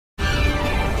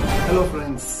Hello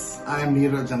friends, I am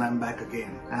Nyraj and I am back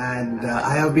again. And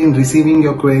I have been receiving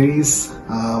your queries.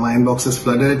 My inbox is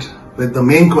flooded with the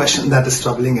main question that is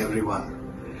troubling everyone.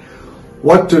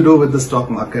 What to do with the stock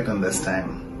market in this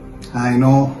time? I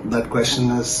know that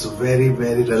question is very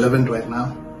relevant right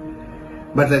now.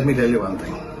 But let me tell you one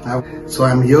thing. So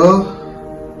I'm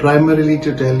here primarily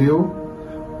to tell you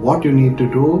what you need to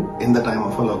do in the time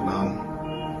of a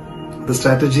lockdown. The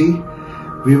strategy,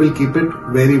 we will keep it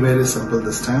very simple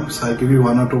this time. So I'll give you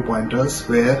one or two pointers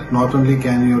where not only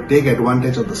can you take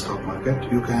advantage of the stock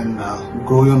market, you can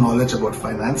grow your knowledge about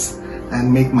finance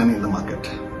and make money in the market.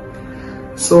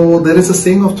 So there is a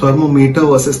saying of thermometer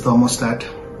versus thermostat.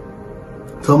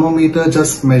 Thermometer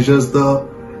just measures the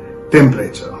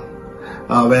temperature,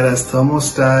 whereas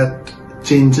thermostat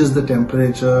changes the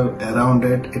temperature around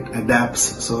it, it adapts.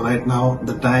 So right now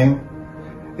the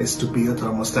time is to be a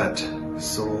thermostat.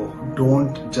 So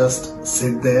don't just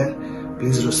sit there.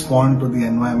 Please respond to the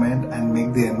environment and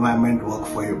make the environment work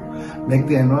for you. Make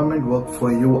the environment work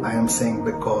for you, I am saying,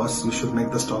 because you should make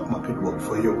the stock market work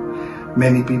for you.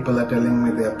 Many people are telling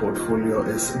me their portfolio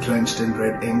is drenched in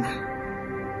red ink.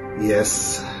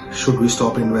 Yes. Should we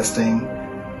stop investing?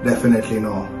 Definitely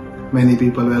no. Many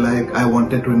people were like, I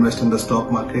wanted to invest in the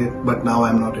stock market, but now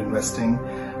I'm not investing.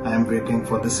 I am waiting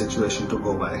for this situation to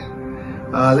go by.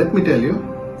 Let me tell you,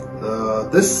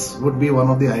 this would be one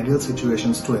of the ideal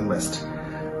situations to invest.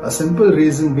 A simple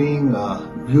reason being,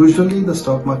 usually the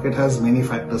stock market has many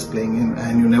factors playing in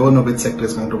and you never know which sector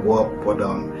is going to go up or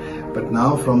down. But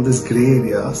now from this grey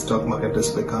area, stock market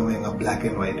is becoming a black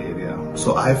and white area.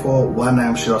 So I, for one, I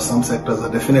am sure some sectors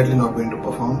are definitely not going to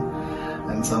perform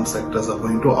and some sectors are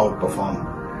going to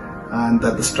outperform. And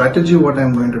that the strategy what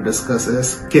I'm going to discuss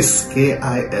is KISS,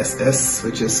 K-I-S-S,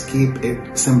 which is keep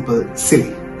it simple,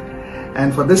 silly.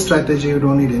 And for this strategy, you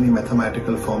don't need any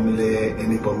mathematical formulae,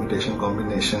 any permutation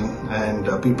combination.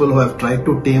 And people who have tried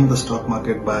to tame the stock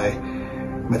market by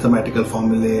mathematical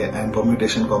formulae and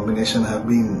permutation combination have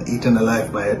been eaten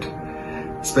alive by it,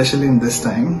 especially in this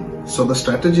time. So the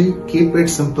strategy, keep it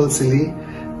simple, silly,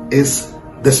 is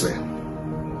this way.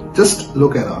 Just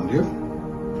look around you.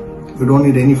 You don't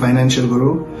need any financial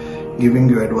guru giving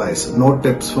you advice. No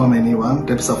tips from anyone.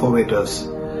 Tips are for waiters.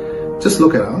 Just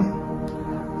look around.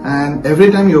 And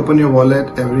every time you open your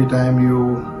wallet, every time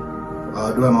you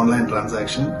do an online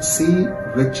transaction, see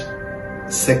which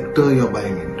sector you're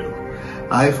buying into.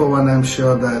 I, for one, am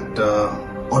sure that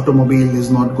automobile is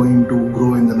not going to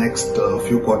grow in the next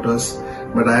few quarters,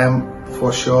 but I am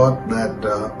for sure that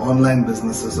online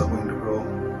businesses are going to grow.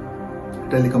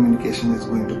 Telecommunication is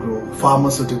going to grow.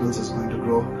 Pharmaceuticals is going to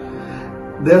grow.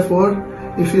 Therefore,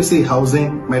 if you see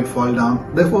housing might fall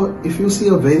down. Therefore, if you see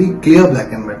a very clear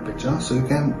black and white picture, so you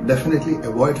can definitely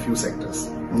avoid few sectors.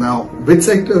 Now, which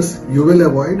sectors you will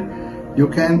avoid, you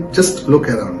can just look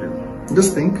around you.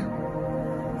 Just think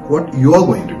what you are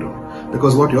going to do.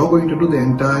 Because what you are going to do, the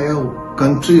entire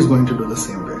country is going to do the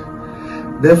same way.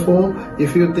 Therefore,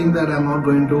 if you think that I'm not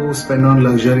going to spend on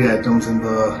luxury items in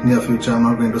the near future, I'm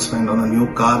not going to spend on a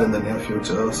new car in the near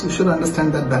future, so you should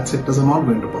understand that sectors are not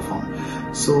going to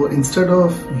perform. So instead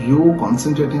of you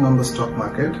concentrating on the stock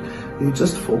market, you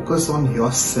just focus on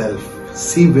yourself.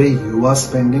 See where you are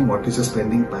spending, what is your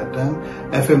spending pattern.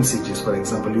 FMCGs, for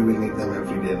example, you will need them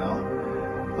every day now.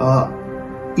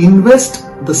 Invest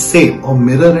the same or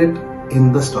mirror it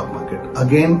in the stock market.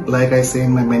 Again, like I say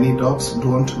in my many talks,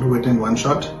 don't do it in one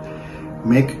shot.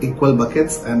 Make equal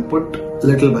buckets and put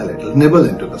little by little, nibble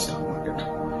into the stock market.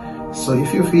 So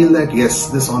if you feel that yes,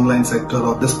 this online sector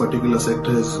or this particular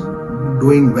sector is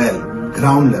doing well,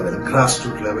 ground level,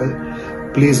 grassroots level,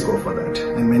 please go for that.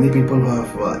 And many people who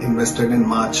have invested in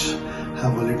March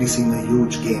have already seen a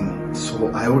huge gain.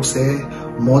 So I would say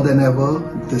more than ever,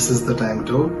 this is the time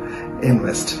to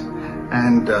invest.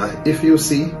 And if you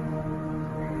see,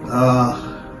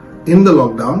 in the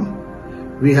lockdown,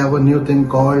 we have a new thing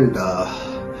called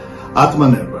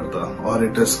Atmanirbharta, or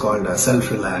it is called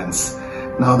self-reliance.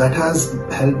 Now that has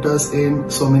helped us in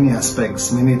so many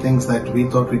aspects, many things that we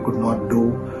thought we could not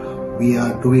do. We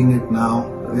are doing it now.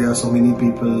 There are so many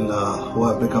people who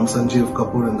have become Sanjeev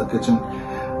Kapoor in the kitchen.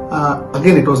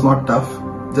 Again, it was not tough,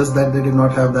 just that they did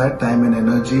not have that time and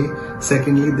energy.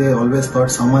 Secondly, they always thought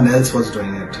someone else was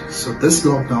doing it. So this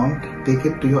lockdown, take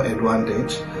it to your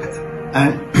advantage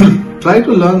and try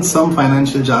to learn some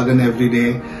financial jargon every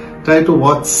day. Try to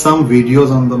watch some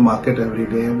videos on the market every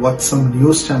day. Watch some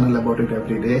news channel about it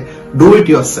every day. Do it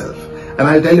yourself. And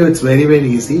I'll tell you, it's very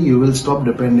easy. You will stop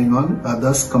depending on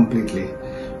others completely.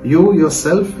 You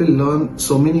yourself will learn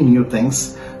so many new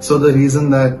things. So the reason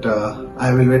that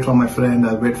I will wait for my friend,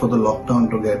 I'll wait for the lockdown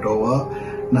to get over,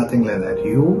 nothing like that.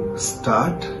 You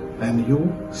start and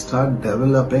you start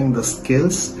developing the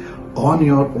skills on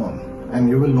your own. And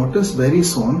you will notice very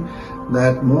soon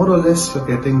that more or less you're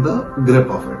getting the grip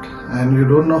of it. And you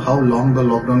don't know how long the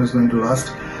lockdown is going to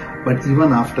last. But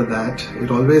even after that,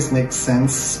 it always makes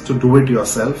sense to do it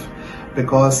yourself,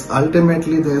 because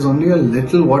ultimately there is only a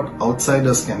little what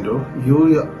outsiders can do.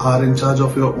 You are in charge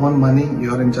of your own money,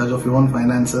 you are in charge of your own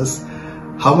finances.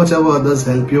 How much ever others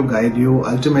help you, guide you,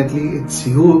 ultimately it's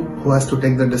you who has to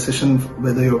take the decision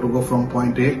whether you have to go from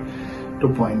point A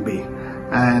to point B.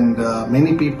 And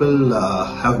many people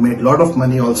have made a lot of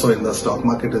money also in the stock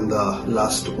market in the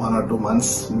last 1 or 2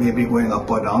 months, maybe going up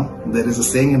or down. There is a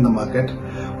saying in the market,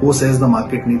 who says the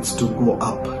market needs to go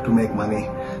up to make money.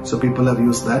 So people have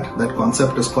used that. That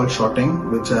concept is called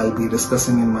shorting, which I'll be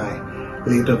discussing in my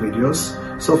later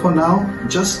videos. So for now,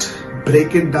 just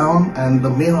break it down, and the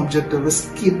main objective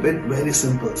is keep it very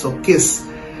simple. So KISS.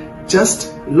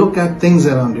 Just look at things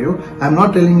around you. I'm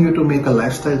not telling you to make a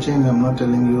lifestyle change. I'm not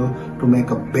telling you to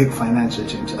make a big financial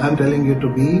change. I'm telling you to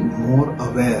be more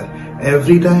aware.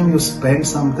 Every time you spend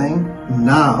something,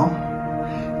 now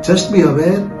just be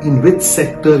aware in which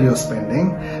sector you're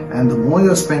spending, and the more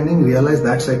you're spending, realize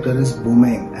that sector is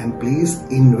booming, and please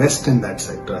invest in that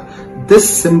sector. This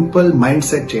simple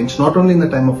mindset change, not only in the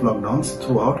time of lockdowns,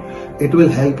 throughout, it will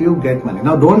help you get money.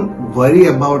 Now don't worry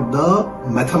about the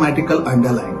mathematical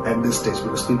underlying at this stage,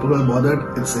 because people who are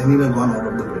bothered, it's anyway gone out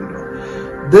of the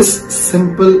window. This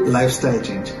simple lifestyle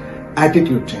change,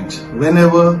 attitude change,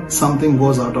 whenever something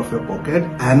goes out of your pocket,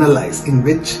 analyze in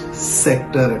which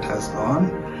sector it has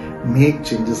gone, make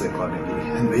changes accordingly,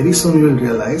 and very soon you will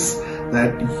realize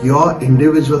that your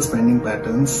individual spending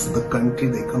patterns, the country,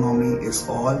 the economy is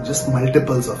all just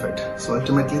multiples of it. So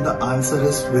ultimately the answer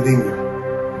is within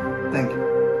you. Thank you.